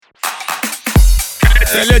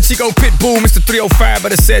That little Chico Pitbull, Mr. 305,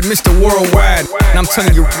 but I said Mr. Worldwide. And I'm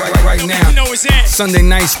telling you right now, Sunday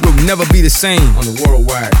nights will never be the same on the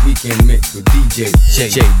Worldwide Weekend Mix with DJ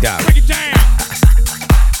J. Dollar. Break it down.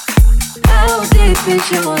 How deep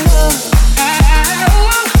is your love?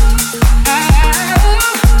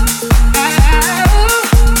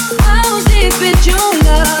 How deep is your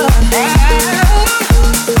love?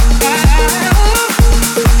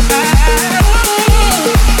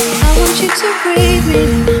 I want you to breathe me.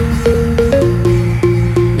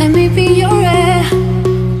 Let me be your air.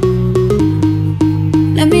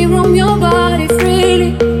 Let me roam your body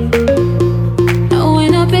freely. No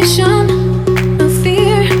inhibition, no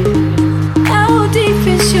fear. How deep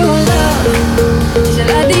is your love? Is it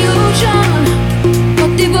like the ocean?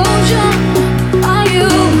 What devotion are you?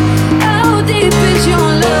 How deep is your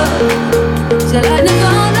love? Is it like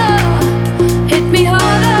Nirvana? Hit me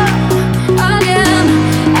harder again.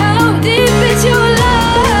 How deep is your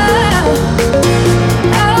love?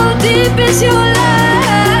 How deep is your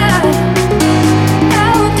love?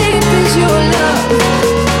 How deep is your love?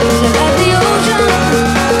 Is it like the ocean?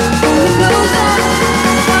 Pull me closer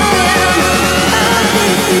again. How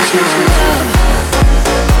deep is your love?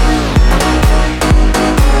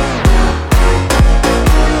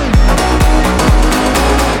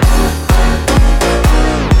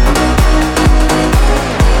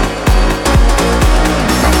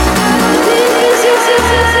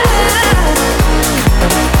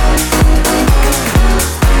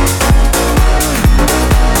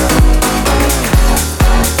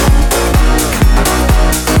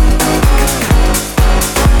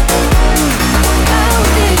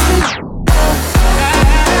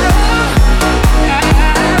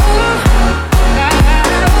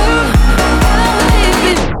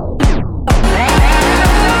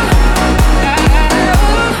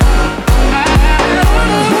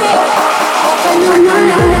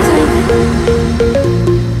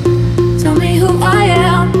 Tell me who I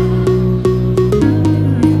am.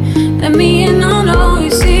 Let me in on all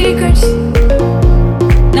your secrets.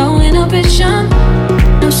 No inhibition,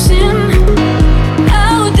 no sin.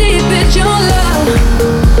 How deep is your love?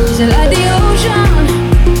 Is it like the ocean?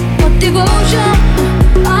 What devotion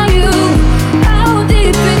are you? How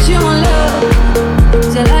deep is your love?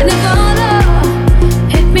 Is it like Nirvana?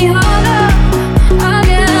 Hit me harder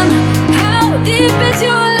again. How deep is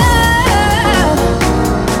your love?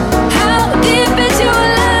 How deep is your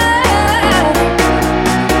love?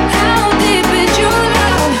 How deep is your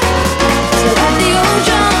love? Is it like the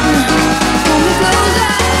ocean? Pull me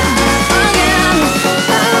closer again.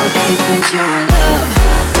 How deep is your love?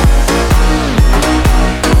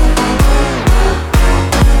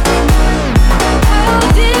 How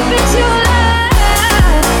deep is your love?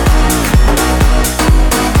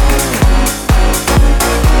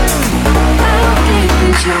 How deep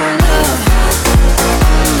is your love?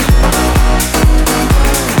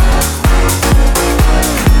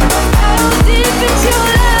 How deep is your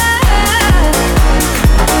love?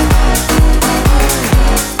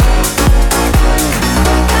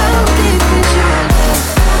 How deep is your love?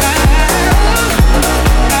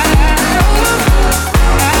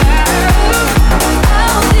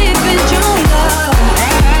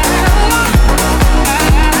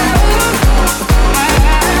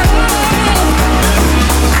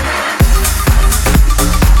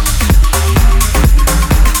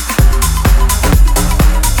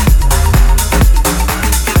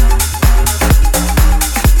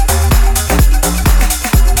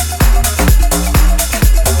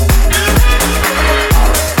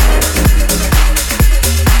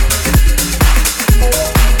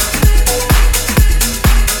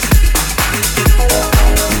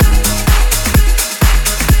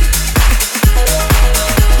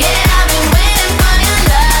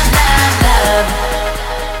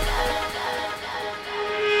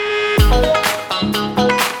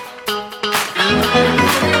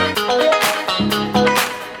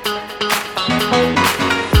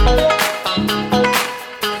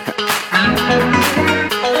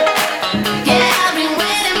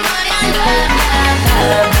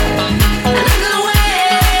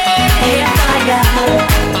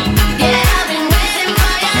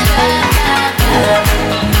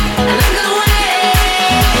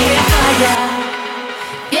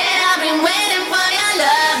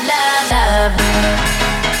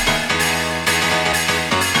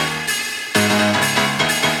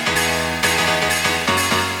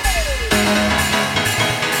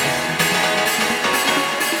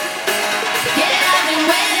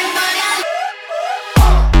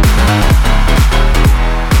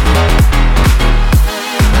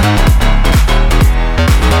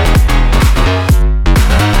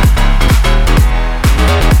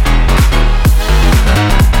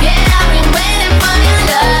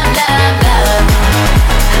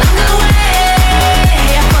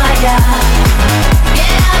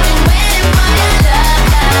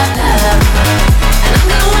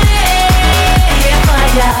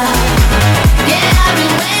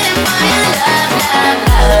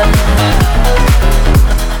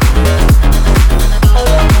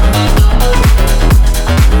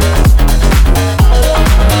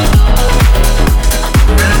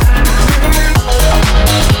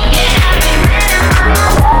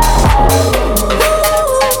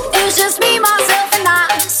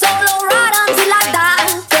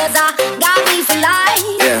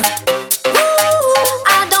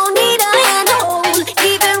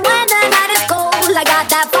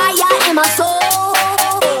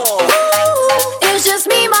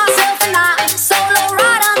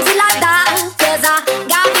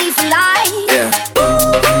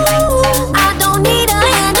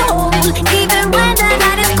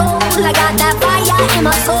 in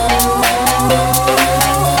my soul.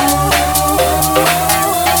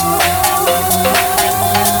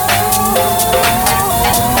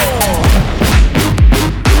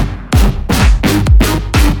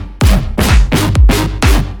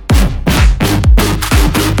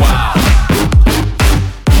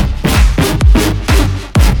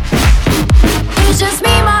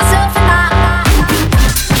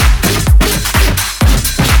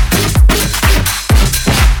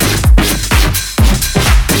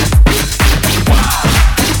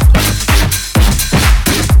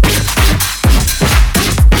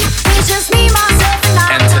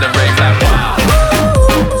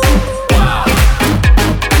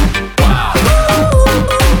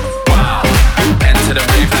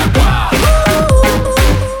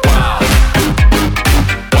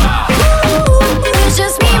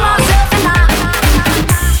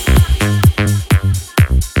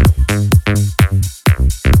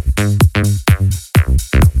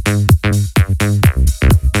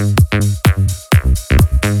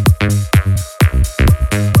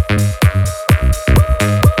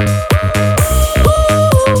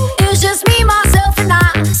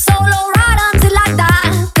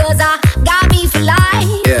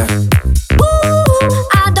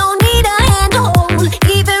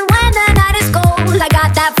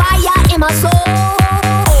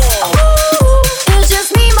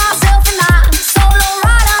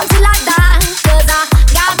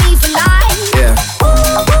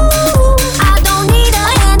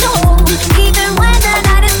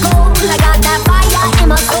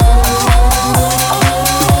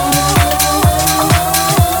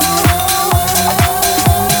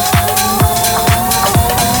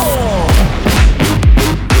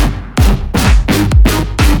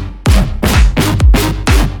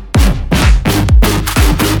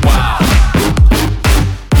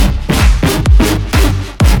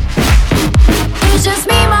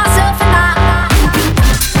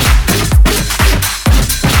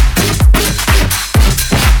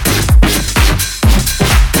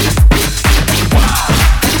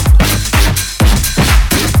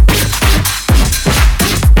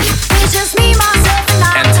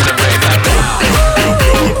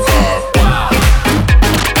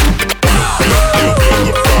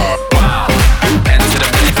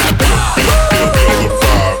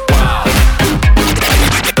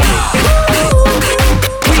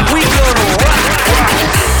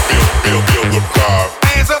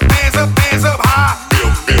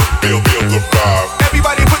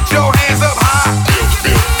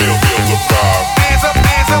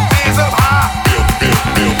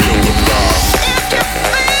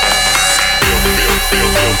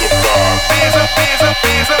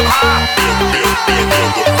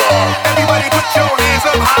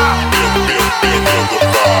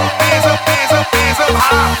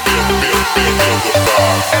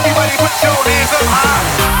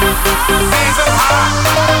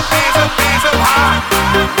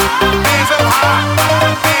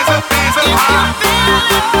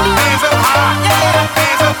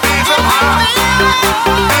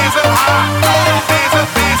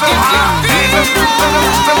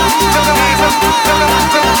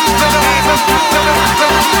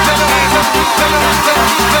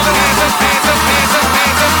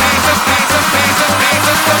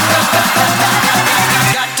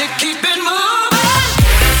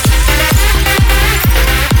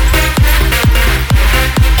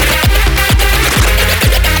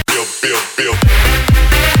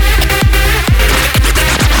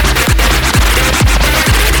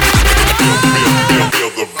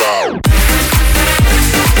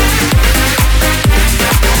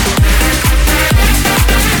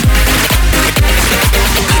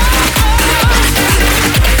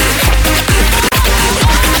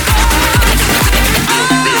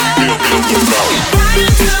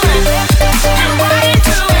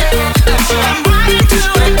 I'm riding to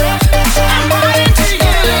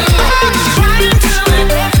it.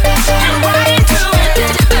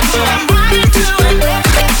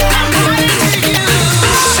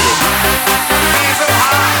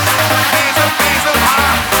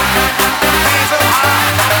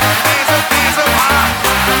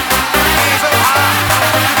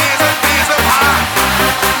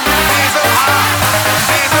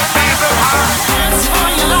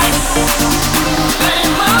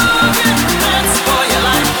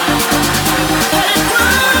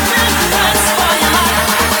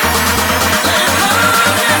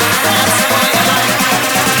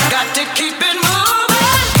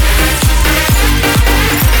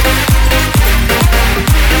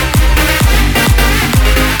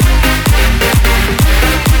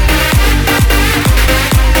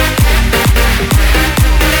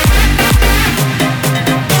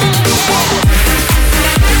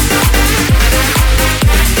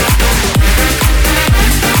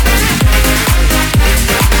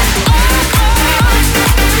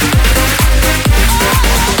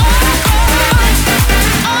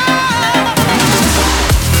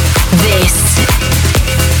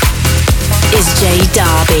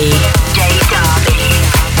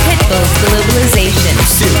 Pitbull's Globalization.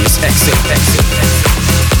 Serious XM.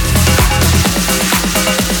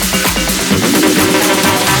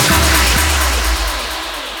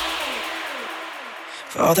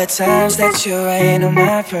 For all the times that you rain on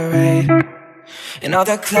my parade, and all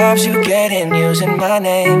the clubs you get in using my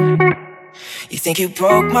name. You think you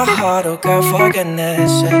broke my heart, oh girl, for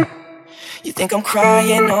goodness sake. You think I'm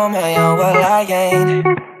crying on my own, well I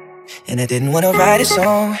ain't. And I didn't wanna write a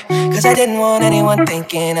song, cause I didn't want anyone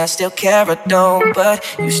thinking I still care or don't. But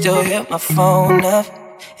you still hit my phone up,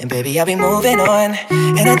 and baby I'll be moving on.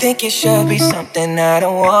 And I think it should be something I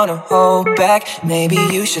don't wanna hold back. Maybe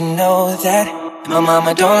you should know that my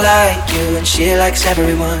mama don't like you and she likes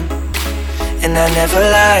everyone. And I never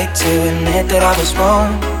like to admit that I was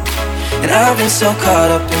wrong. And I've been so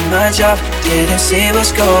caught up in my job, didn't see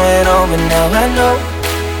what's going on. But now I know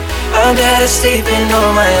I'm better sleeping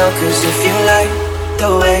on my own. Cause if you like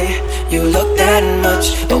the way you look that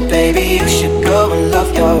much, oh baby, you should go and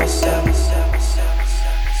love yourself.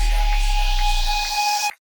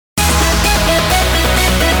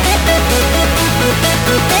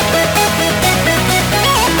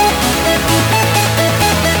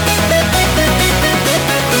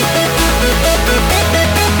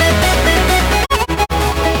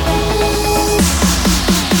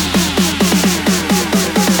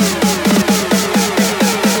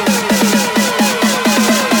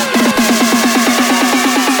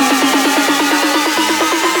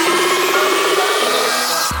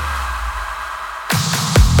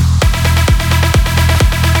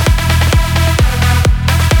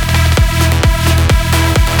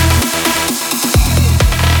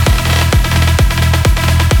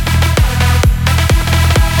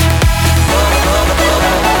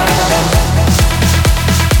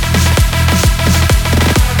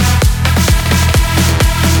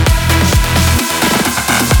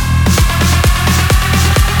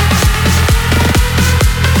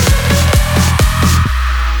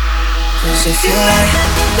 If you like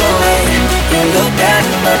the way you look that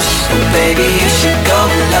much, so baby you should go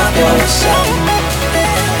and love yourself.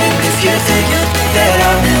 And if you think that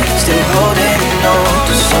I'm still holding on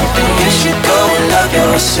to something, you should go and love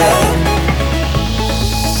yourself.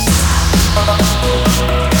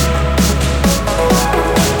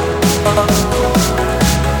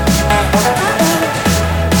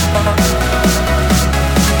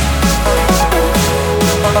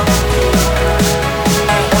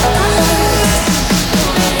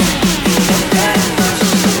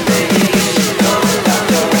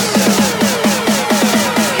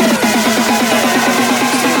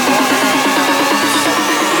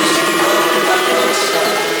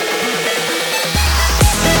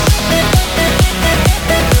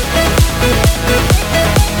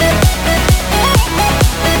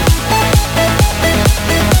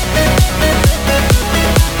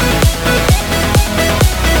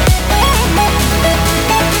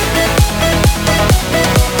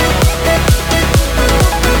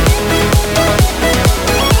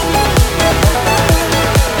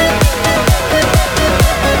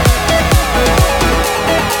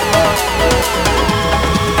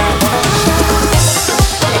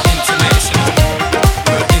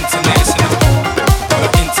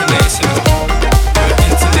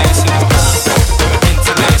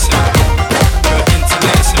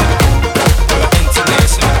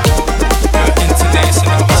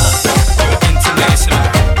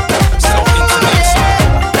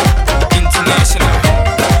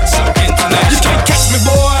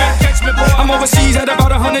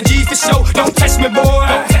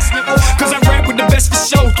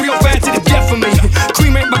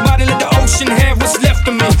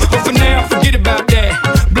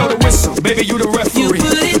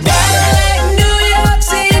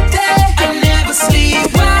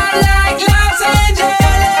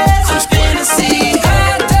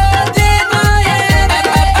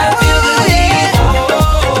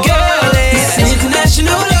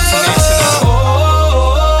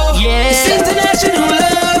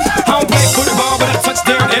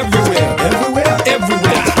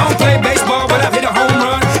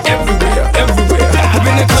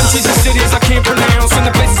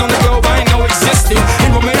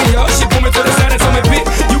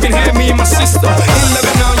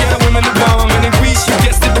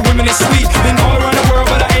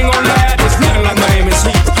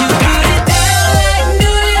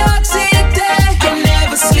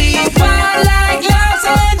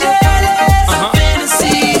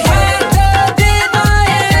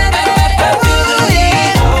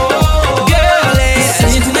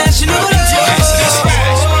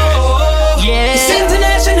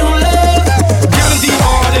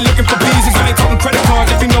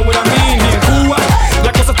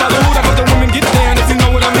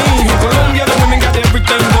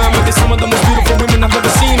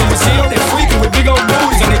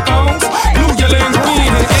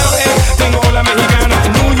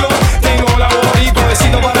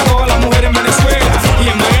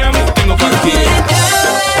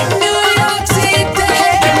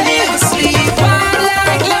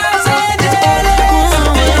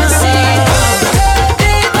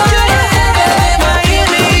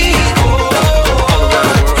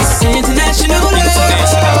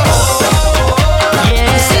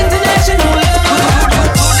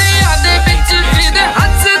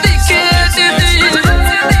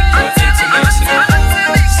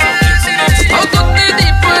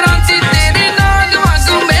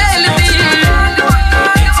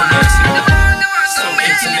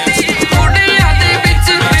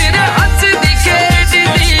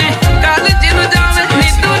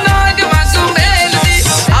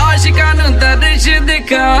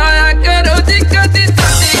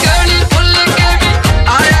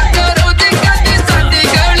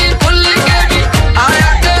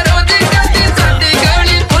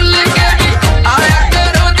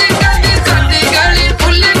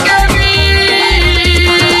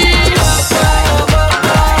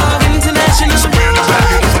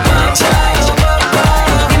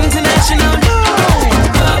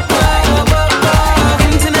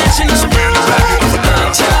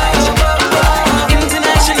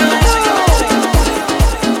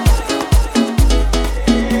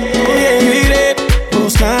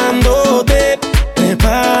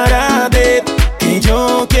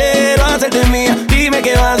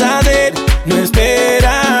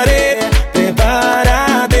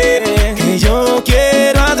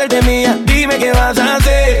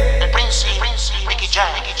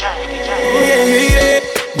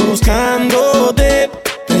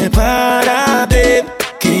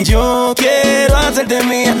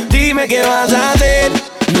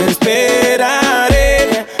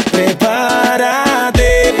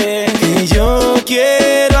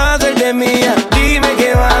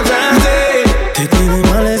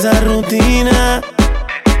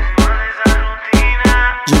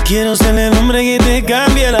 hombre que te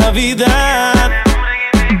cambie la vida.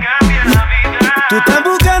 Tú estás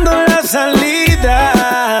buscando la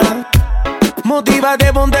salida.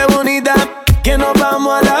 Motívate, ponte bonita, que nos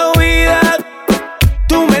vamos a la huida.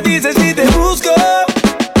 Tú me dices si te busco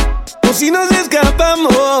o si nos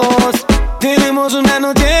escapamos. Tenemos una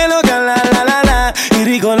noche loca, la la la la, y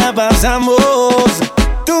rico la pasamos.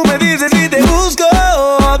 Tú me dices si te busco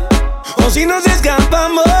o si nos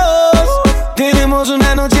escapamos. Tenemos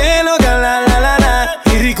una noche loca, la la la la,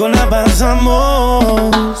 y rico la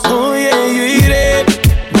pasamos. Oye, yo iré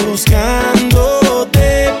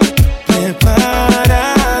buscándote.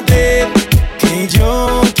 Prepárate, que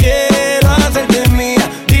yo quiero hacerte mía.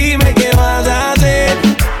 Dime qué vas a hacer.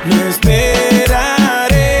 No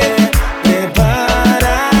esperaré.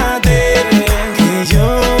 Prepárate, que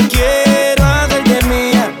yo quiero hacerte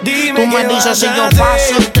mía. Dime. Tú me dices si yo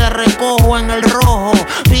paso y te recojo en el rojo.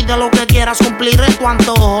 Pide lo que quieras, cumpliré tu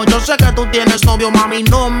antojo. Yo sé que tú tienes novio, mami,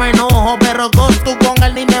 no me enojo, pero tú con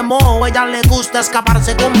él ni me mojo. Ella le gusta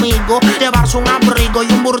escaparse conmigo, llevarse un abrigo y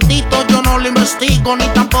un burtito. Yo no lo investigo, ni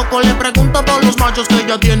tampoco le pregunto por los machos que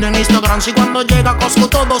ella tiene en Instagram. Si cuando llega a Costco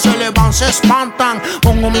todos se le van, se espantan.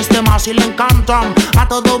 Pongo mis temas y le encantan a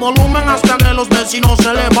todo volumen hasta que los vecinos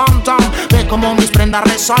se levantan. Ve como mis prendas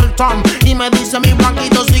resaltan y me dice mi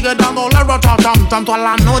blanquito sigue dándole ratatam. Tanto a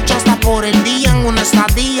la noche hasta por el día en una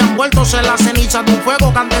estadía, envueltos en la ceniza de un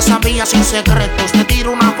fuego que antes sabía sin secretos. Te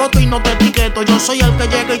tiro una foto y no te etiqueto. Yo soy el que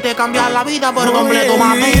llega y te cambia la vida por completo,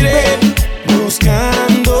 mami.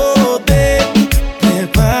 Buscándote,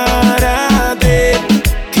 prepárate,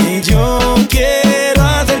 que yo quiero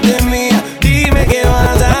hacerte mía. Dime qué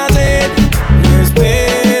vas a hacer. No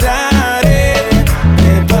esperaré.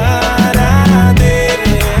 Prepárate,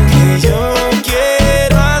 que yo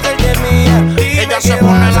quiero hacerte mía. Dime. Ella se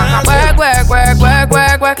pone la work, work, work, work,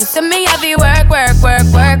 work, work. You see me heavy work, work, work,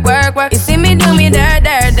 work, work, work. You see me do me dirt,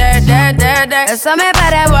 dirt, dirt, dirt, dirt, dirt. There's something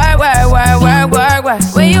about that work, work, work, work, work, work.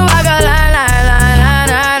 When you walk a line, line, line, line,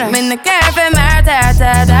 line. I'm in the cafe, my ta,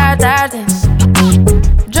 ta, ta, ta, ta.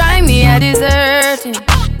 Drive me a deserting.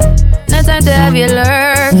 No time to have you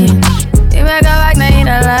lurking. You make a like, now you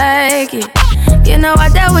don't like it. You know I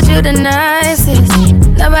dealt with you the nicest.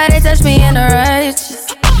 Nobody touched me in the righteous.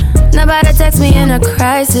 Nobody text me in a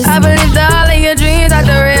crisis. I believed all of your dreams are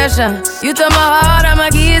duration. You took my heart, all my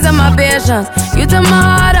keys, and my patience. You took my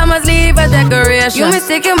heart, I must leave a decoration. You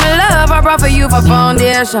mistaken my love, I brought for you for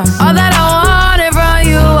foundation. All that I wanted from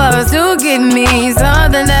you was to give me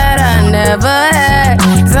something that I never had,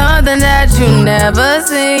 something that you never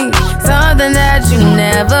seen, something that you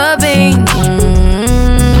never been.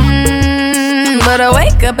 But I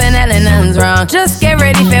wake up and hell nothing's wrong. Just get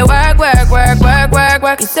ready for work, work, work, work, work,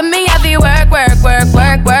 work. You see me heavy work, work, work,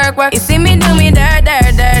 work, work, work. You see me do me dirt,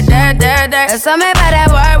 dirt, dirt, dirt, dirt, dirt. There's something about that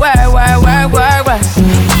work, work, work, work, work, work.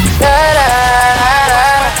 Da, da, da,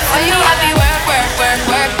 da. When you heavy work, work, work,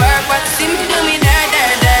 work, work, work. You see me do me dirt,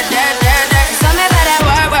 dirt, dirt, dirt, dirt, dirt. There's something about that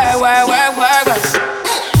work, work, work, work, work, work.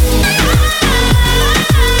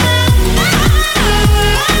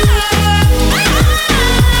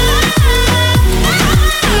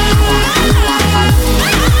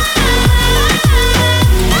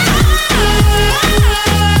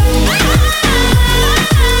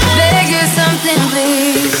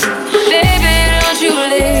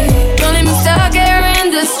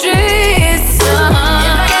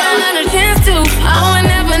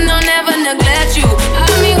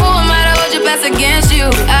 Against you,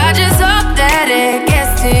 I just hope that it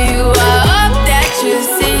gets to you. I hope that you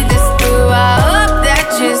see this through. I hope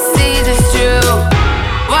that you see this true.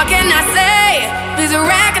 What can I say? Please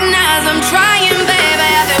recognize I'm trying, baby.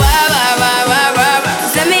 I say wah wah wah wah wah wah.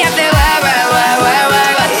 Send me up there wah wah wah wah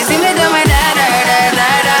wah wah. You see me do my da da da da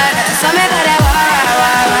da da. Send me for that wah wah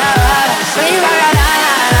wah wah wah. When you walk out la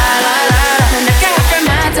la la la la, and the cat from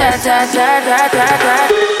my ta ta ta ta ta ta.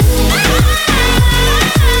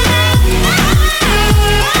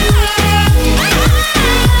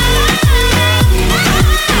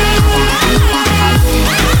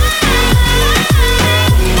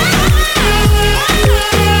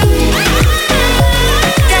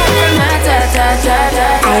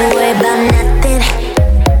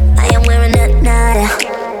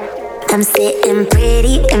 I'm sitting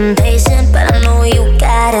pretty impatient, but I know you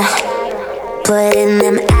gotta put in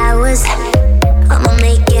them hours. I'ma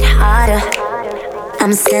make it harder.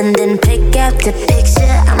 I'm sending pick after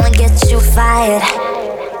picture, I'ma get you fired.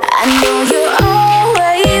 I know you're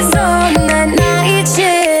always on that night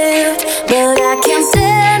shift, but I can't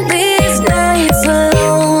stand these nights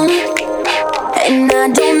alone. And I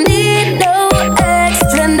don't need no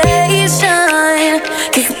explanation,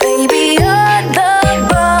 'cause baby you're the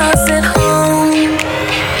boss at home.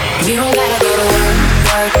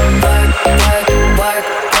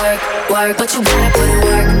 work, but you gotta put in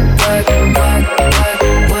work, work, work, work,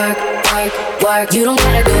 work, work, work. You don't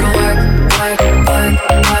gotta go to work, work, work,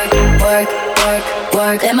 work, work, work,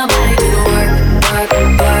 work. Let my body do the work, work,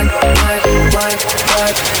 work, work, work,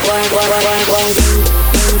 work, work, work, work, work.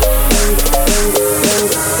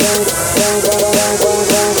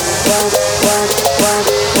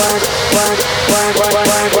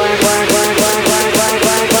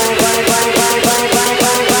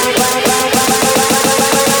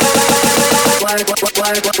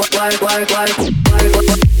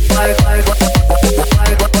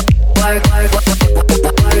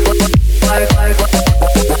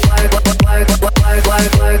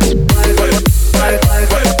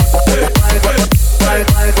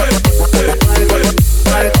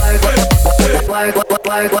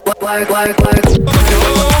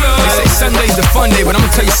 They say Sunday's the fun day, but I'ma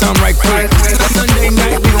tell you something right quick. Sunday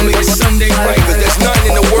night, we gon' make it Sunday right, cause there's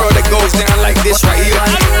nothing in the world that goes down like this right here.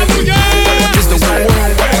 This the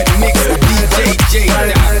worldwide mix with DJ J.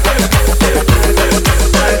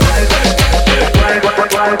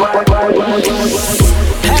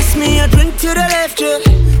 Pass me a drink to the left, yeah.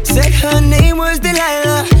 Said her name was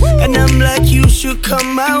Delilah, and I'm like, you should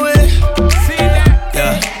come my way.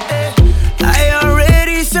 Yeah. I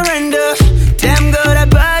already surrender. Damn girl, that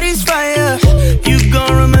body's fire. You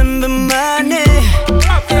gon' remember my name.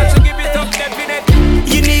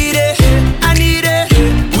 You need it, I need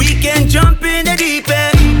it. We can jump in the deep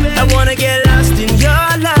end. I wanna get lost in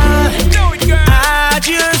your love. I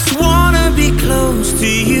just wanna be close to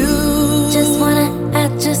you. I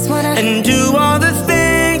just wanna and do all the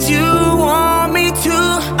things you want me to.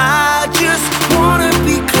 I just wanna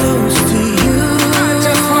be close to you.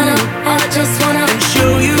 I just wanna and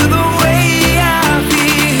show you the way I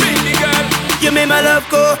feel. You made my love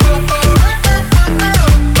go.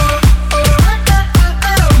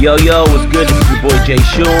 Yo, yo, what's good? This is your boy Jay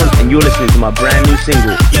Sean, and you're listening to my brand new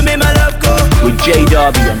single, You made my love go. with J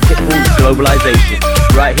Darby on Pitbull's Globalization,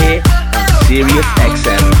 right here on Sirius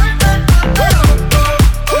XM.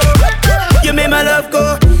 You made my love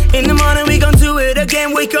go. In the morning we gon' do it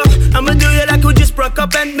again. Wake up, I'ma do you like we just broke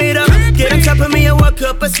up and made up. Get on top of me and work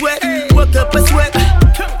up a sweat, work up a sweat.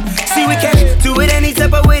 See, we can do it any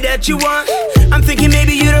type of way that you want. I'm thinking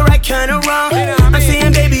maybe you're the right kind of wrong. I'm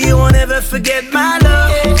saying baby you won't ever forget my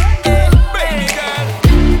love.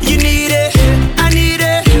 You need it, I need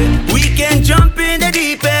it. We can jump in the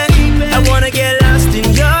deep end. I wanna get lost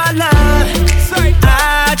in your love.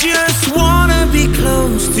 I just wanna be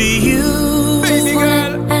close to you.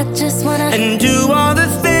 I just wanna and do all the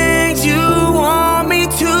things you want me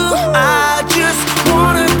to. I just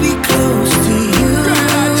wanna be close to you.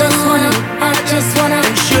 I just wanna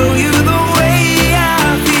and show you the way I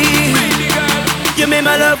feel. You made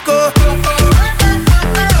my love go.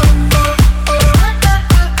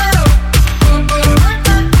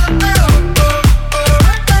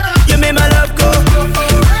 You made my love go.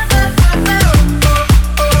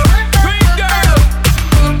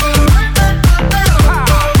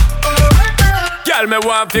 Girl, me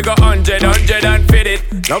want figure 100 and fit it.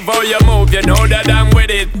 Love how you move, you know that I'm with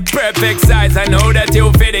it. Perfect size, I know that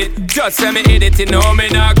you fit it. Just let me hit it, you know me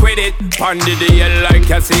not quit it. Pondy the yell like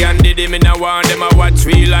Cassie and Diddy. Me now want them a watch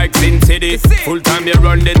me like Sin City. Full time you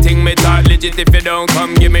run the thing, me talk legit. If you don't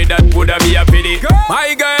come, give me that, woulda be a pity.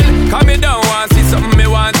 My girl, come me down, want see something me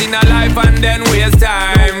want in a life and then waste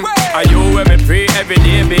time. Are you with me free every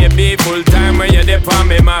day, baby? Full time when you're there for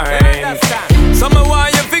me mind. Some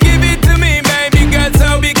want you forgive it to me, baby girl,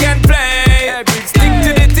 so we can play. Stick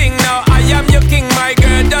to the thing now, I am your king, my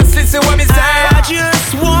girl. Just listen what me say. I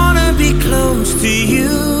just wanna be close to you.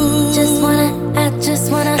 I just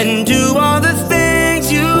wanna and do all the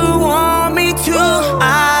things you want me to.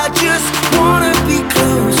 I just wanna be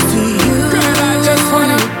close to you.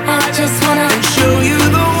 I just wanna and show you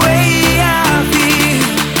the way I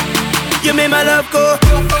feel. You made my love go.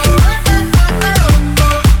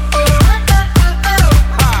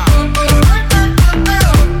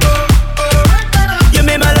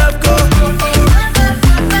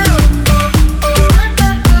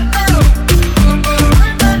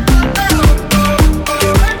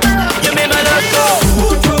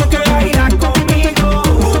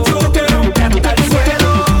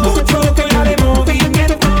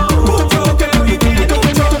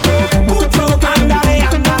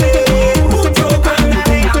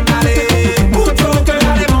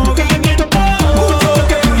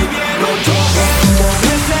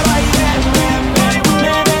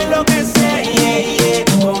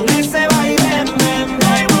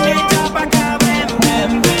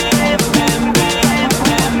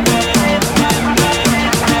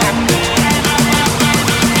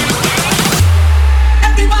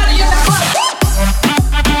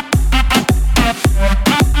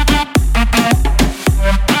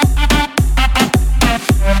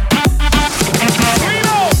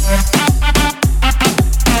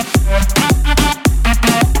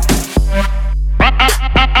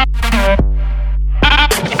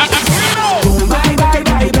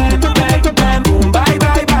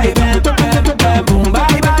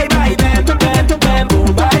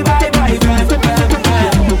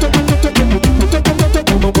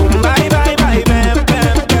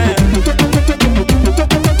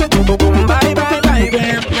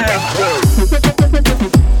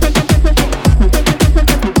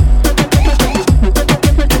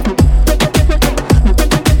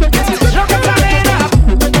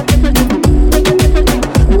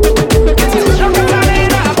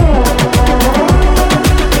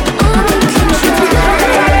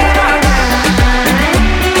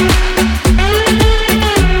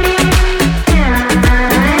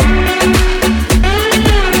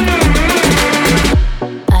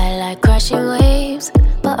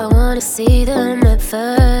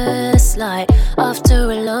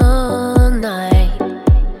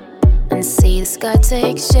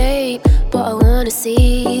 take shape, but I wanna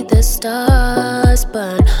see the stars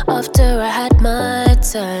burn after I had my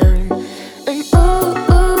turn. And ooh,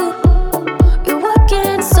 you're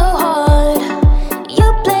working so hard. You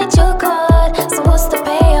played your card, so what's the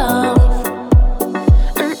payoff?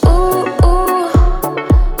 And ooh,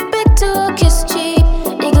 big talk is cheap.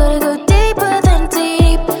 You gotta go deeper than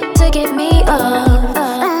deep to get me up.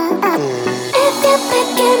 If you're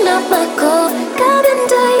picking up my call, come and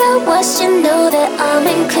do your worst, you know that I'm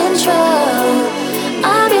in control.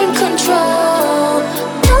 I'm in control.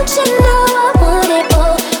 Don't you know I want it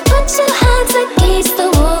all? Put your hands against the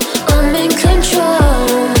wall. I'm in control.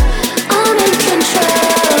 I'm in control.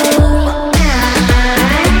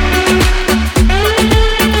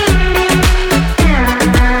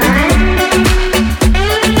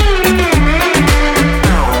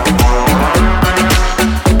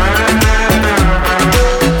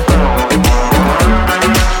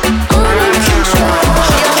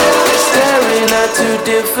 Staring at two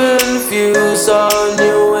different views on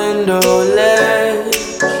your window ledge.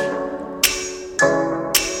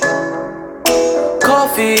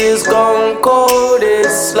 Coffee is gone cold,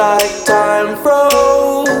 it's like time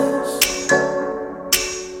froze.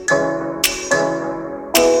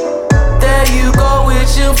 There you go,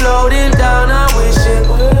 wishing floating down, I wish it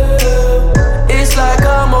will. It's like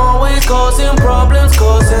I'm always causing problems,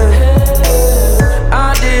 causing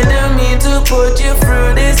I didn't mean to put you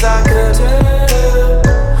through this, I could tell.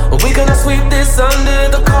 We're gonna sweep this under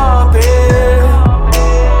the carpet.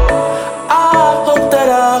 I hope that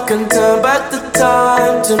I can turn back the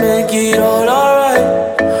time to make it all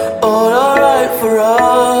alright for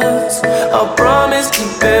us. I promise to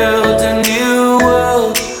build a new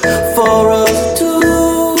world for us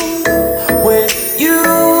two, with you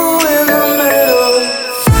in the middle.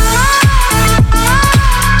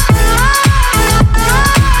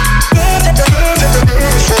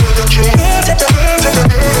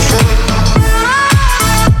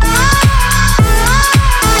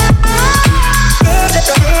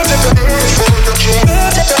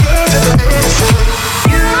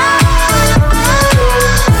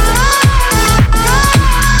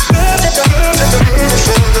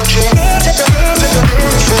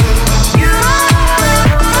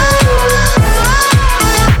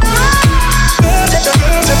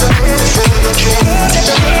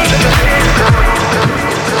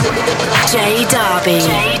 J Derby.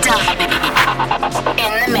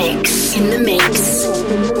 In the mix.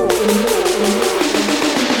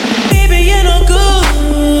 Baby, you're no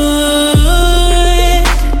good,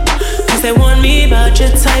 'cause they warn me about your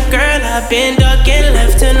type, girl. I've been ducking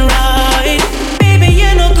left and right. Baby,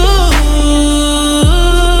 you're no good.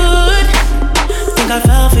 Think I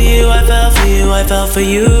fell for you, I fell for you, I fell for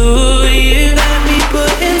you. You got me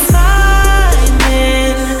putting time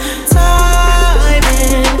in.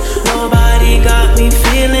 Nobody got me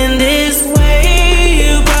feeling this way.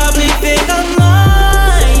 You probably think I'm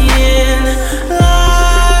lying.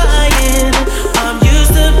 I'm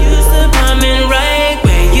used to coming right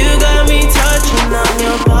where you got me touching on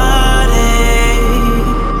your body.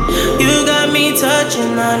 You got me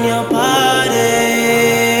touching on your body.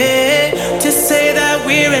 To say that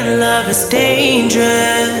we're in love is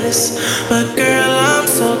dangerous, but girl, I'm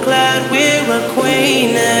so glad we're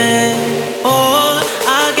acquainted. Oh,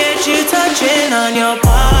 I'll get you touching on your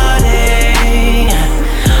body.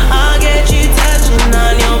 I'll get you touching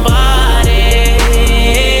on your body.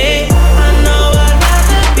 I know I'd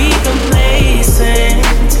rather be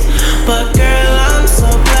complacent, but girl, I'm so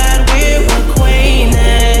glad we're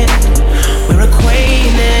acquainted. We're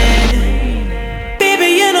acquainted. Baby,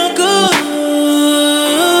 you're no good.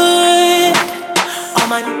 All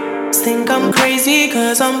my think I'm crazy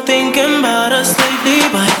 'cause I'm thinking about us lately,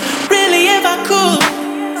 but really if I could,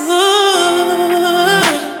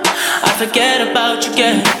 I forget about you,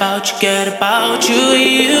 get about you.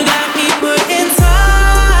 You got me putting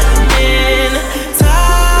time in.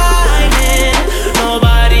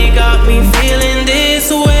 Nobody got me feeling this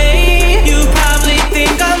way. You probably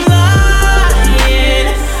think I'm lying.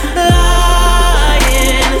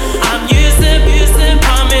 I'm used to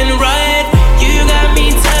coming right. You got me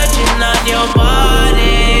touching on your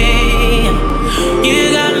body. You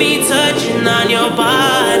got me touching on your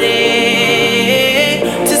body.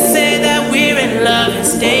 To say that we're in love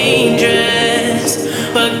is dangerous,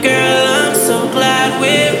 but girl, I'm so glad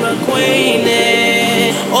we're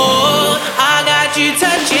acquainted. Oh, I got you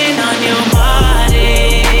touching on your body.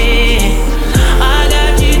 I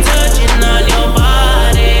got you touching on your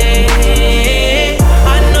body.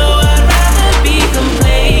 I know I'd rather be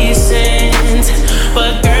complacent,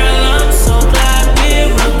 but girl, I'm so glad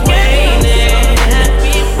we're acquainted.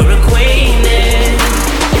 We're acquainted.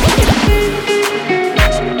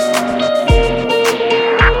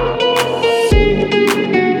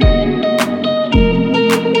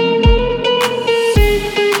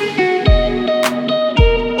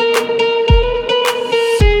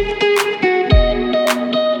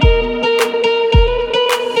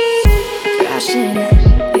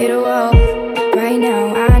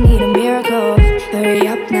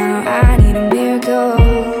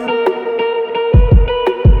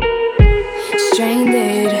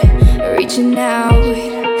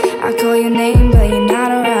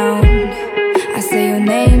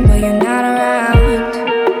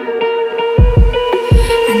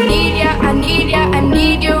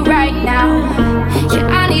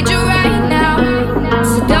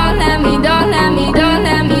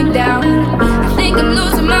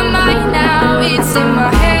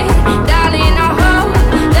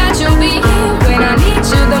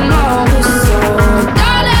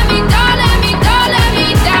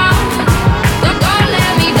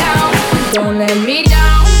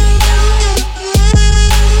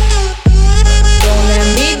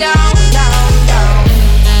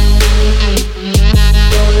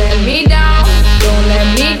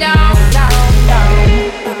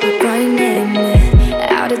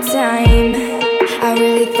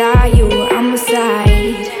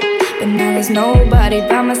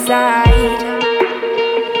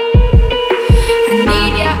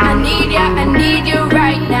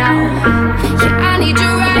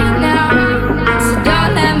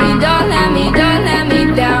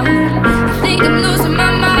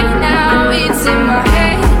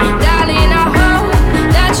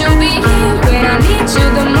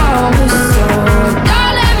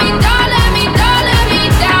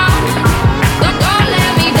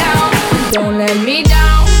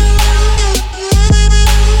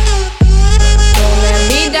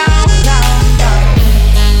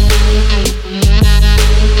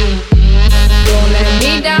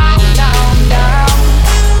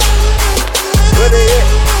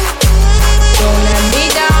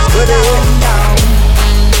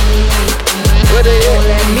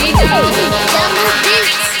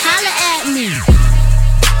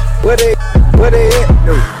 What they hit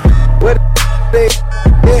do? What they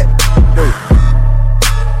hit do?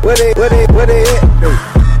 What they hit do?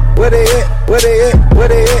 What they hit do? What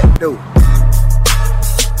they hit do?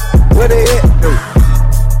 What they hit do?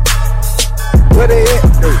 What they hit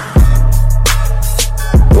do?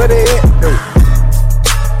 What they hit do?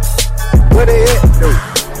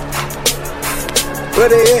 What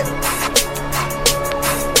they hit?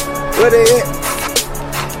 What they hit?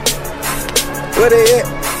 What they hit?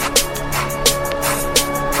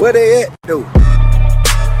 What they hit do?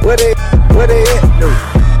 What they hit do? What they hit do?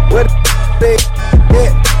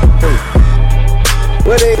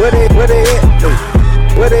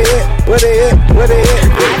 What they hit do? What they hit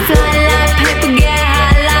do? I fly like paper, get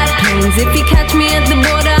high like planes. If you catch me at the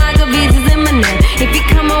border, I got visas in my name. If you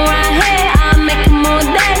come around here, I'll make them all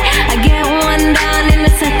day. I get one down in a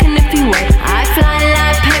second if you wait. I fly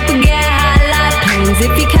like paper, get high like planes.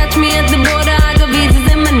 If you catch me at the border, I got visas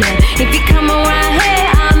in my name. If you come around here,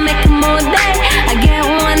 I'll make them all day. I get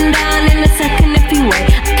one down in a second if you wait.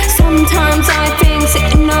 Sometimes I think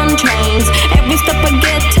sitting on trains. Every step I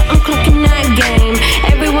get to, I'm clocking that game.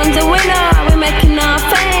 Everyone's a winner, we're making our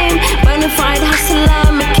fame. Bonafide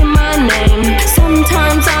hustler, making my name.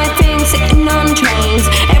 Sometimes I think sitting on trains.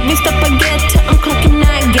 Every step I get to, I'm clocking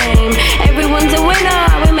that game. Everyone's a winner,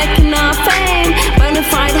 we're making our fame.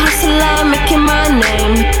 Bonafide hustler, making my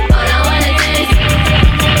name. All I wanna do is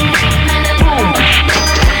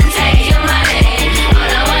take your money.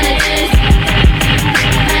 All I wanna do is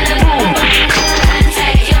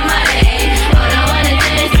take your money. All I wanna do is take your money. All I wanna do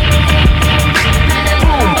is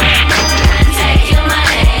take your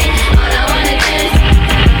money.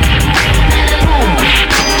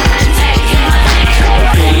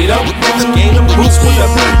 Get up, gain them boots with the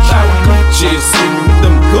Gucci's,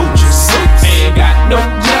 them Gucci suits. Ain't got no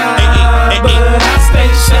job, but I stay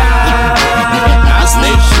shy.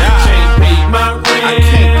 Can't pay my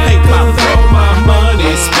rent, cause all my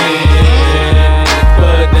money spent.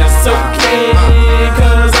 But that's okay,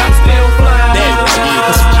 cause I'm still fly.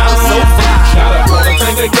 I'm so fly. Got a quarter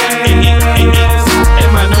tank of gas in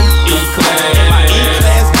my new E-Class.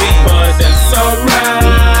 But that's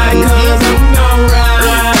alright, cause I'm alright.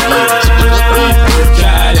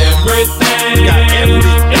 Got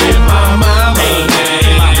everything in my mama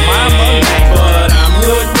name. But I'm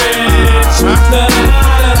good rich.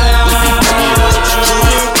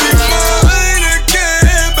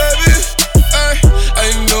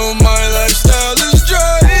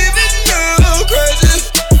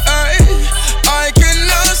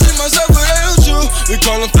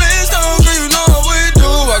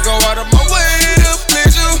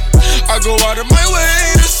 Go out of my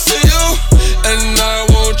way to see you, and I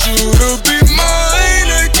want you to be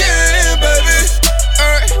mine again, baby.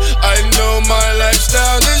 I know my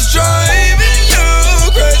lifestyle is driving you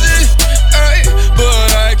crazy,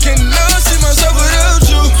 but I cannot see myself without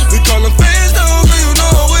you. We call them fans, though, girl, you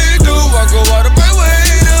know how we do. I go out of my way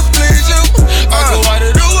to please you. I go out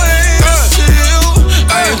of the way to see you.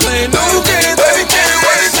 I ain't playing no games, baby, can't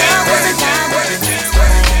wait.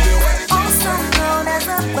 Also known as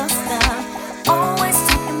a buster. Always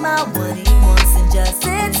talking about what he wants and just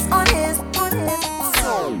sits on his.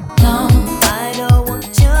 No, I don't want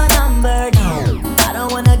your number, no. I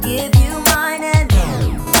don't wanna give you mine, and no,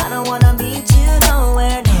 I don't wanna meet you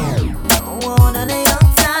nowhere, no. Don't want none of your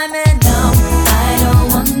time, and no, I don't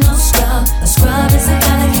want no scrub. A scrub is a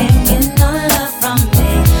guy that can't get no love from me.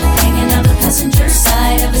 Hanging out the passenger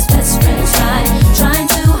side of his best friend's ride, trying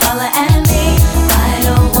to holler at me. I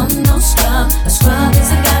don't want no scrub. A scrub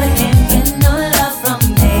is a guy that can't get no love from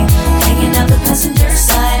me. Hanging out the passenger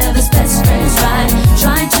side of his best friend's ride,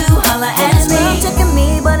 trying to holler at me. He's checking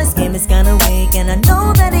me, but his game is kinda weak, and I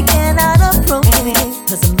know that he cannot approach me.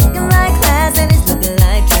 Cause I'm looking like class and he's looking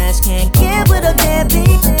like trash. Can't get with a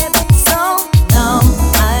deadbeat. So, no,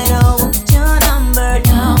 I don't want your number,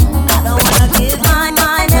 no. I don't wanna give mine,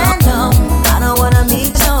 and no, I don't wanna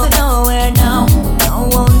meet you nowhere, no. Don't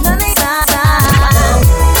want none of your time.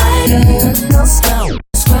 I don't want no scrub.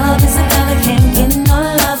 Scrub is a guy that can't get no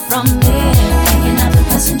love from me. Hanging out the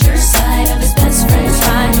passenger side of his best friend's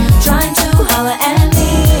ride, trying to holler at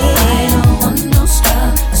me. I don't want no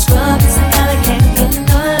scrub. A scrub is a guy that can't get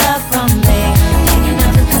no love from me. Hanging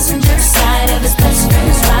out the passenger side of his best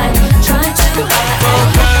friend's ride, trying to holler at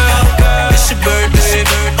me. Girl, it's your birthday,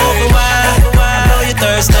 over wine. I know you're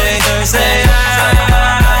thirsty. Say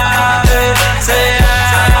hi, say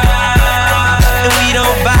hi. And we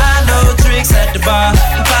don't buy no drinks at the bar.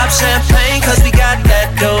 Pop champagne 'cause we got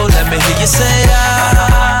that dough. Let me hear you say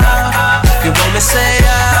ah. You want me say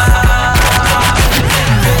ah?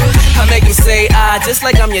 I make him say I just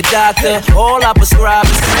like I'm your doctor. All I prescribe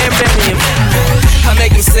is cranberry and I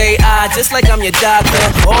make him say just like I'm your doctor.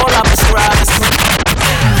 All I prescribe is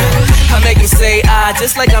I make him say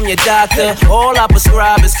just like I'm your doctor. All I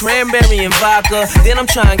prescribe is cranberry and vodka. Then I'm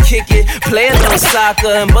trying to kick it, play a little soccer,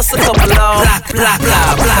 and bust a couple of blah, blah,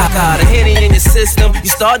 blah, blah. The Henny in your system. You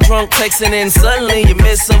start drunk texting and suddenly you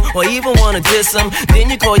miss him, or even wanna diss him. Then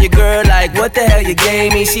you call your girl like, what the hell you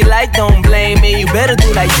gave me? She like, don't blame me, you better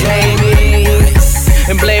do like Jamie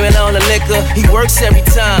and blame it on the liquor. He works every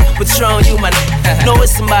time. Patron, you my know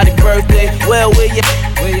it's somebody's birthday. Well, where you?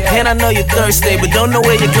 And I know you're thirsty, but don't know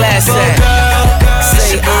where your glass at.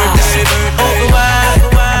 Say open wide.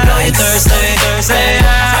 I know you're thirsty. Say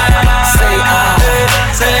say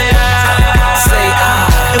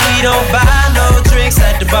and we don't buy no drinks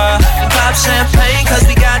at the bar. We pop champagne 'cause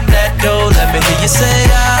we got that dough. Let me hear you say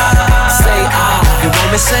say you want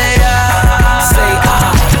me say say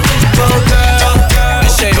go girl.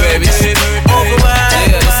 Shake, baby. Open wide.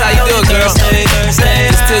 Yeah, that's how you do it, girl.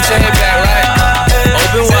 Just tilt your head back, right?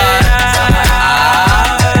 Open wide.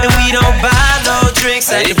 And we don't buy no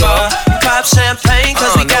drinks at the bar. We pop champagne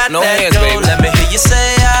 'cause we got that dough. Let me hear you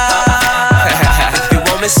say if you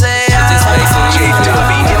want me say just makes it easy to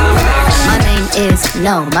be My name is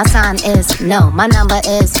no, my sign is no, my number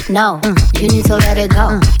is no. You need to let it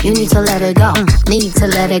go. You need to let it go. Need to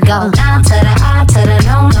let it go. Down to the I to the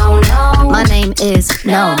no, no, no. My name is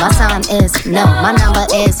no, my sign is no, my number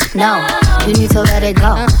is no. You need to let it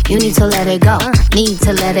go. You need to let it go. Need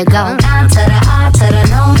to let it go. Down to the I to the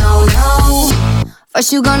no, no, no.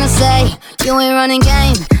 First you gonna say you ain't running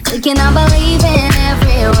game. Thinking I believe in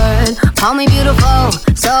every word. Call me beautiful,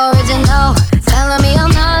 so original. Telling me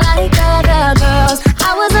I'm not like other girls.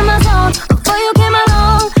 I was in my zone before you came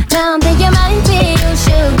along. Now I'm thinking maybe you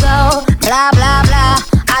should go. Blah, blah, blah.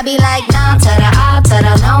 I be like down to the I to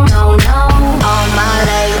the no, no, no. All my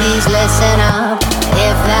ladies listen up.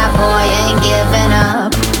 If that boy ain't giving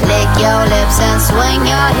up, lick your lips and swing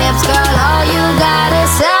your hips. Girl, all you gotta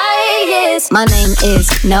say is my name is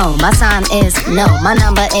no, my sign is no, my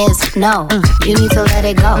number is no. You need to let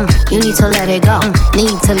it go. You need to let it go.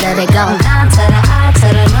 Need to let it go. Down to the I to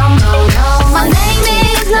the no, no, no. My name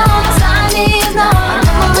is no, my sign is no, my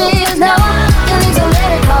number is no. You need to let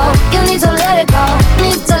it go. You need to let it go.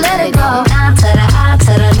 Need to let it go. Down to the I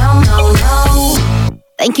to the no, no, no.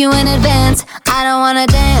 Thank you in advance. I don't wanna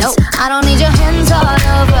dance. I don't need your hands all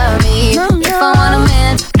over me. If I want a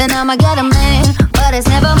man, then I'ma get a man. But it's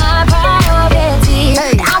never my priority.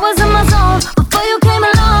 I was in my zone before you came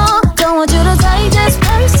along. Don't want you to take this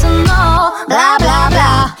personal. Blah, blah,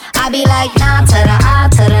 blah. I be like, nah to the I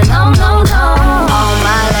to the no, no, no. All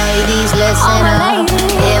my ladies listen up.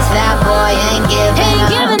 If that boy ain't giving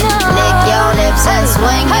up, lick your lips and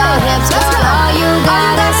swing your hips. Girl, all you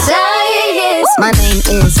gotta say is my name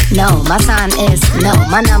is no, my sign is no,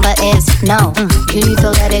 my number is no. You need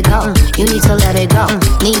to let it go. You need to let it go.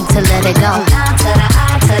 Need to let it go. Down to the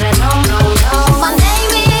I to the no, no, no. My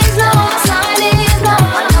name is no, my sign is no,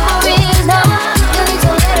 my number is no. You need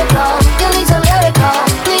to let it go. You need to let it go.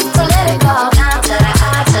 Need to let it go. Down to the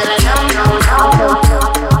I to the no, no, no.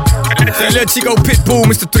 Say, little Chico Pitbull,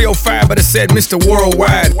 Mr. 305, but I said Mr.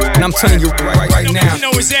 Worldwide. And I'm telling you right now,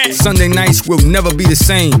 Sunday nights will never be the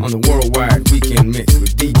same on the Worldwide Weekend Mix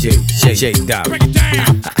with DJ J. Dollar.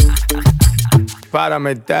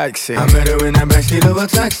 Párame taxi. I met her in the backseat of a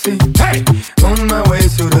taxi. Hey, on my way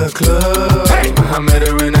to the club. Hey, I met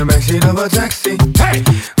her in the backseat of a taxi. Hey,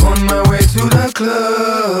 on my way to the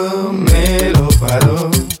club. Me lo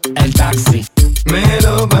paró el taxi. Me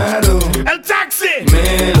lo paró el taxi.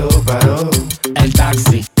 Me lo paró el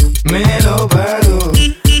taxi. Me lo paró.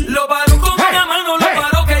 Lo paró con una mano, lo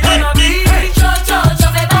paró que yo la vi. Yo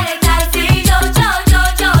me paré el taxi. Yo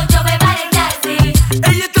me paré el taxi.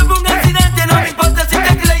 Ella tuvo un accidente, no me importa si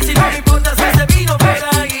está crazy, no me importa si se vino por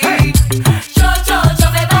ahí. Yo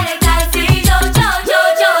me paré el taxi.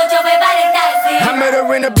 Yo me paré el taxi. I met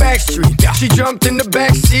her in the back street. She jumped in the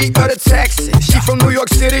backseat of the taxi. She from New York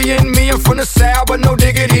City and me, I'm from the South, but no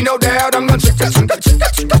diggity, no doubt. I'm gonna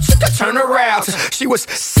turn around. She was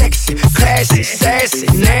sexy, classy, sassy,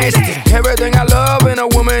 nasty. Everything I love in a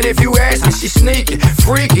woman, if you ask me. She's sneaky,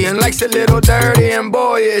 freaky, and likes a little dirty. And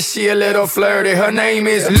boy, is she a little flirty. Her name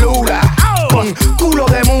is Lula, con culo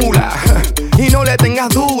de mula. Y no le tengas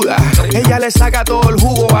duda, ella le saca todo el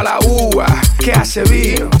jugo a la uva. Que hace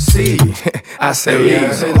vino, sí, hace vino.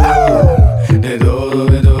 De todo,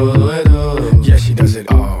 de todo, de todo. Yeah, she does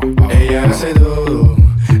it all. Ella hace todo,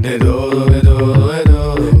 de todo, de todo, de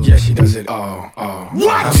todo. Yeah, she does it all.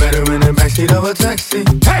 What? I met her in the backseat of a taxi.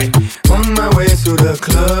 Hey, on my way to the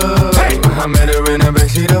club. Hey, I met her in the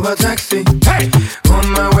backseat of a taxi. Hey, on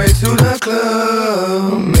my way to the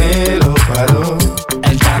club. Me lo paró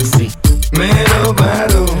el taxi. Me lo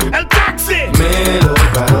paró el taxi. Me lo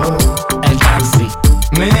paró el taxi.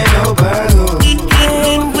 Me lo paró.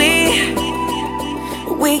 And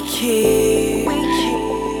we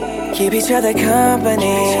keep each other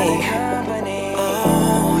company.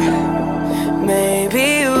 Oh,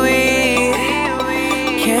 maybe we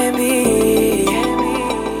can be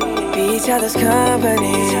each other's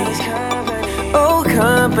company. Oh,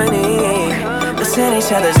 company. Listen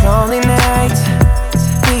each other's lonely nights,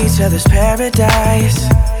 be each other's paradise.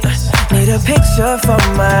 Need a picture for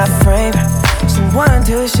my frame, someone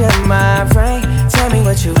to share my brain. Tell me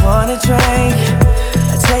what you wanna drink,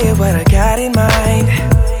 I'll tell you what I got in mind.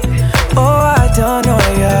 Oh, I don't know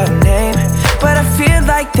your name, but I feel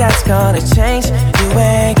like that's gonna change. You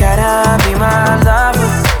ain't gotta be my lover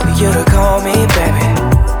for you to call me baby.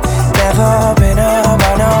 Never been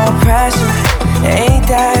under no pressure, ain't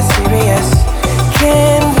that serious.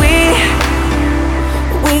 Can we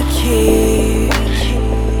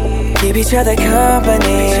keep each other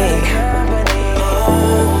company?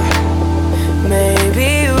 Oh,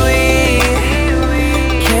 maybe we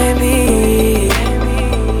can be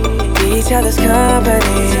each other's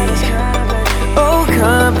company. Oh,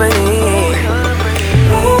 company.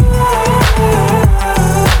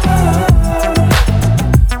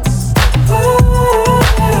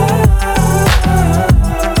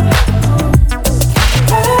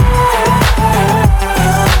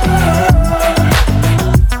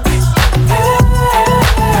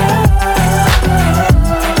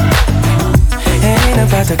 Ain't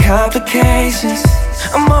about the complications,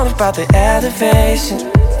 I'm all about the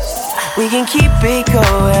elevation. We can keep it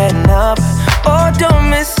going up, or don't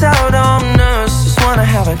miss out on us. Just wanna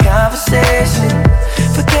have a conversation,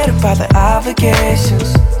 forget about the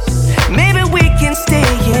obligations. Maybe we can stay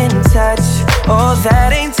in touch, oh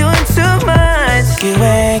that ain't doing too much. You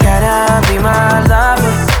ain't gotta be my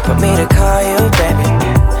lover for me to call you baby.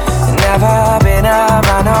 Never been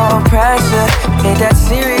under no pressure, ain't that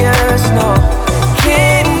serious, no.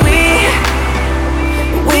 Can we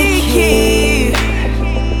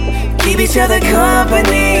keep each other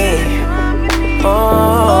company?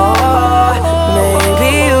 Oh,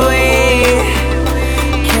 maybe we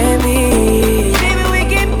can be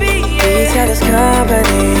each other's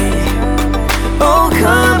company. Oh,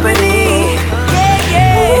 company. Yeah,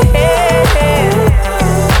 yeah.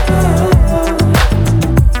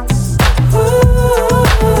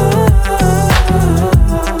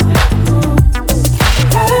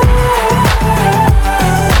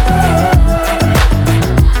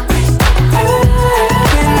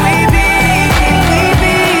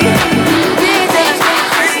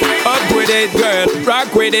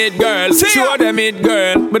 Rock with it, girl. Show them it,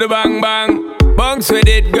 girl. With a bang bang. Bounce with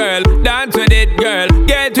it, girl. Dance with it, girl.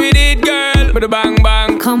 Get with it, girl. With a bang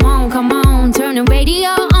bang. Come on, turn the radio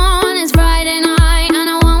on. It's Friday night and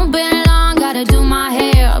I won't be long. Gotta do my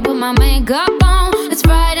hair, put my makeup on. It's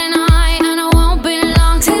Friday night and I won't be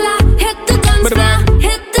long till I hit the guns now.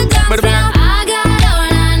 Hit the guns now. I got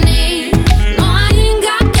all I need. No, I ain't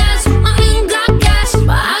got cash,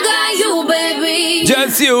 but I got you, baby.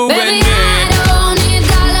 Just you, baby. You baby, and me. I don't need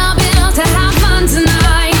dollar bills to have fun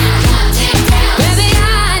tonight. Baby,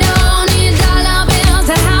 I don't need dollar bills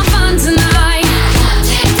to have fun tonight.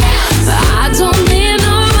 I don't need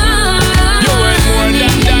no money. You ain't more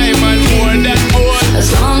than diamond, more than gold. As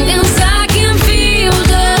long as I can feel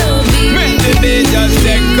the beat. Make the beat just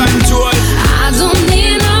take control. I don't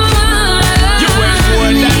need no money. You ain't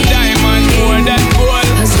more than diamond, more than gold.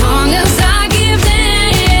 As long as I give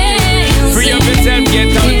them. Free up yourself,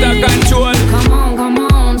 get out of control.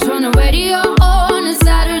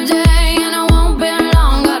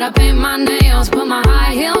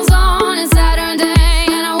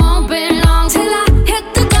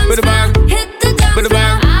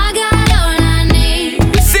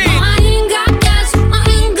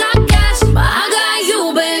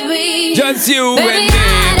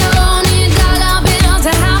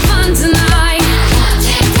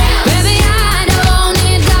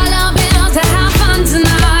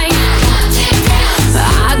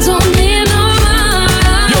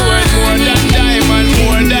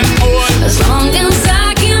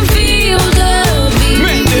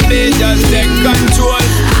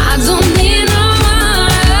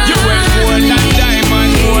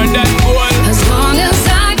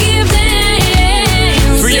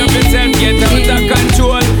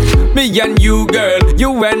 Me and you, girl,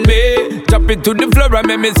 you and me. Drop it to the floor and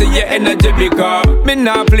make me see your energy because me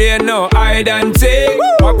not play no hide and seek.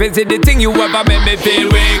 What is it the thing you ever make me feel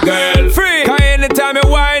weak, girl? Free. Cause anytime time me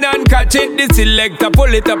wine and catch it, the selector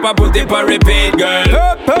pull it up and put it on repeat, girl.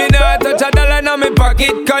 Me not touch a dollar in my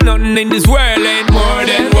pocket, 'cause nothing in this world ain't more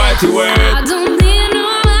than what you worth. I don't need no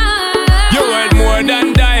man. You worth more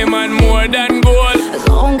than diamond, more than gold. As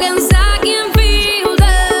long as I can feel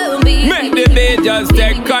the beat, make the beat just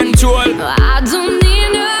take control. I don't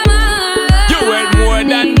need no man. You worth more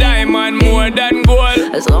than diamond, more than gold.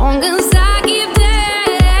 As long as I keep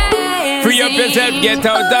dancing. Free up yourself, get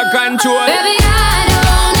out of control. Baby, I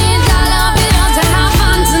don't need dollar bills to have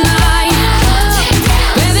fun tonight.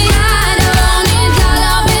 Baby, I don't need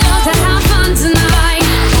dollar bills to have fun tonight.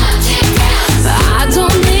 I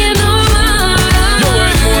don't need no man. You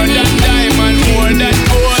worth more than diamond, more than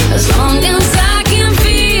gold. As long as I can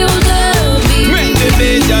feel the beat, make the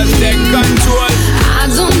beat just take control. I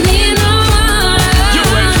don't need no man. You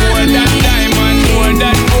worth more than diamond, more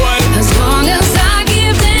than gold. As long as I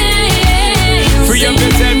keep dancing. Free up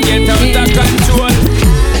yourself, get out of control.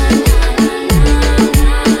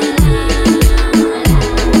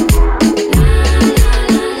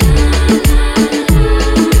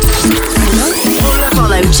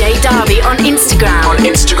 Follow J Darby on Instagram. On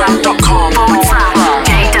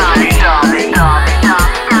Instagram.com/J Darby.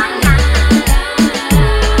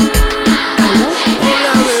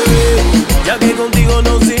 Hola bebé, ya que contigo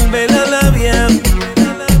no sirve la labia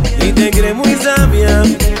y te crees muy sabia,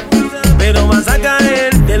 pero vas a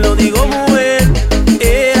caer, te lo digo mujer.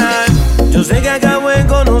 Yo sé que acabo de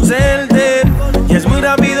conocerte y es muy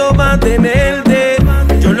rápido mantenerte.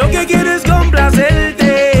 Yo lo que quiero es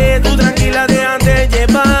complacerte, tú tranquila déjate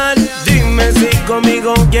llevar. Dime si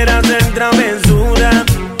conmigo quieres hacer travesura,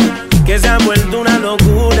 que se ha vuelto una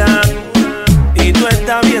locura y tú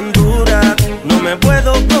estás bien dura, no me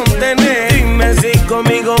puedo contener. Dime si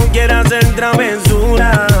conmigo quieres hacer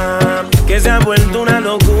travesura, que se ha vuelto una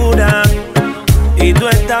locura y tú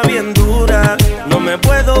estás bien dura, no me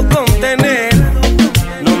puedo contener,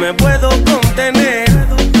 no me puedo contener,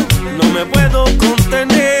 no me puedo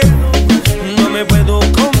contener, no me puedo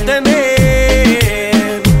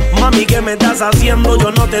contener. Mami, ¿qué me estás haciendo?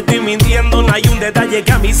 Yo no te estoy mintiendo, no hay un detalle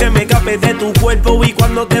que a mí se me escape de tu cuerpo. Y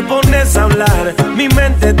cuando te pones a hablar, mi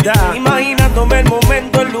mente está imaginándome el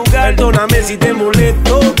momento, el lugar. Perdóname si te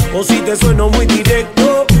molesto o si te sueno muy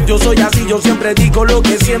directo. Yo soy así, yo siempre digo lo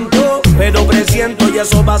que siento, pero presiento y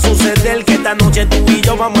eso va a suceder, que esta noche tú y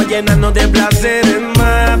yo vamos a llenarnos de placeres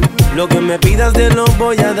más. Lo que me pidas te lo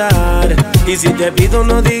voy a dar, y si te pido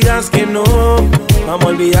no digas que no. Vamos a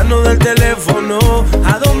olvidarnos del teléfono,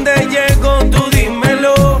 ¿a dónde llego? Tú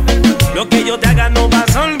dímelo. Lo que yo te haga no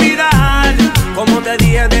vas a olvidar. Como te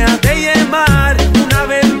dije, déjate llevar, una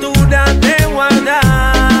aventura te voy a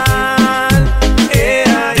dar.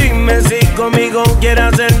 Dime si conmigo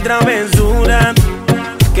quieres hacer travesura,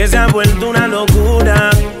 que se ha vuelto una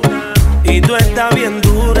locura y tú estás bien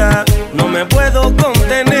dura, no me puedo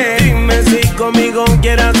contener. Dime si conmigo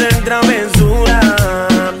quieres hacer travesura,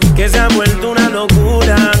 que se ha vuelto una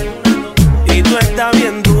locura y tú estás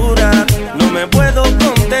bien dura, no me puedo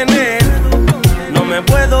contener, no me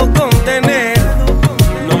puedo contener,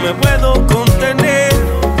 no me puedo contener,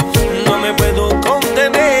 no me puedo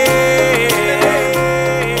contener.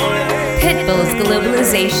 Pitbull's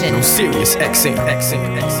Globalization. On Sirius XM.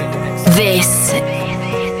 This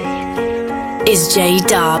is J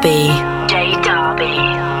Darby. J Darby.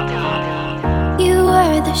 You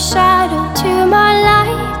were the shadow to my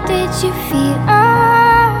light. Did you feel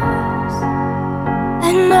us?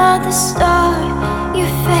 Another star, you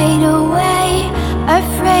fade away.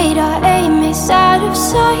 Afraid our aim is out of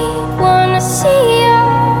sight.